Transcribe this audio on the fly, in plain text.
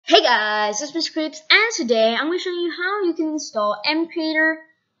Hey guys, it's MCreator, and today I'm going to show you how you can install MCreator,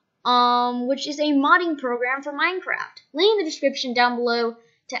 which is a modding program for Minecraft. Link in the description down below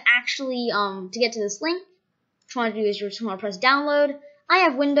to actually to get to this link. What you want to do is you just want to press download. I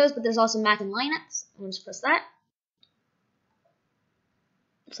have Windows, but there's also Mac and Linux. I'm going to press that.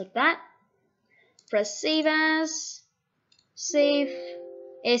 Just like that. Press save as. Save.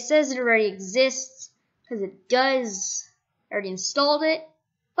 It says it already exists because it does. I already installed it.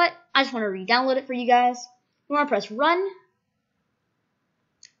 But I just want to re-download it for you guys. You want to press run.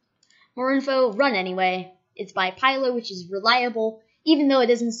 More info, run anyway. It's by Pylo, which is reliable, even though it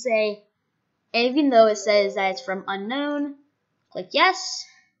doesn't say, even though it says that it's from unknown. Click yes.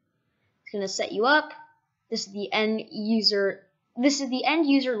 It's going to set you up. This is the end user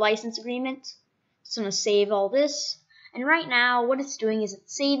license agreement. It's going to save all this. And right now, what it's doing is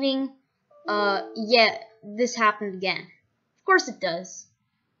it's saving. Yeah, this happened again. Of course it does.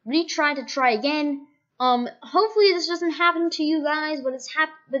 Retry to try again. Hopefully this doesn't happen to you guys, but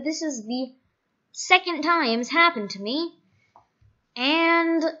this is the second time it's happened to me.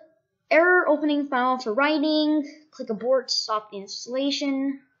 And error opening file for writing. Click abort to stop the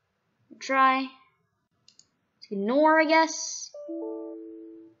installation. Try. Ignore, I guess.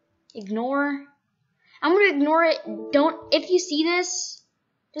 Ignore. I'm gonna ignore it. If you see this,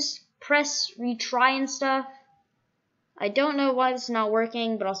 just press retry and stuff. I don't know why this is not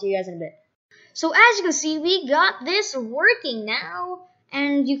working, but I'll see you guys in a bit. So as you can see, we got this working now.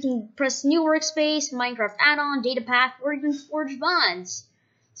 And you can press new workspace, Minecraft add-on, data path, or even forge bonds.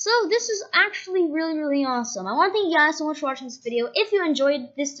 So this is actually really, really awesome. I want to thank you guys so much for watching this video. If you enjoyed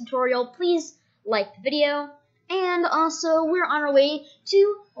this tutorial, please like the video. And also, we're on our way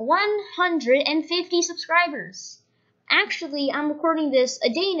to 150 subscribers. Actually, I'm recording this a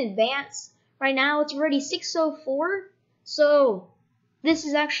day in advance. Right now, it's already 6:04. So, this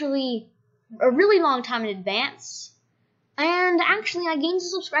is actually a really long time in advance. And actually, I gained a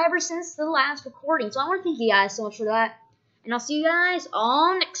subscriber since the last recording. So, I want to thank you guys so much for that. And I'll see you guys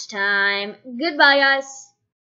all next time. Goodbye, guys.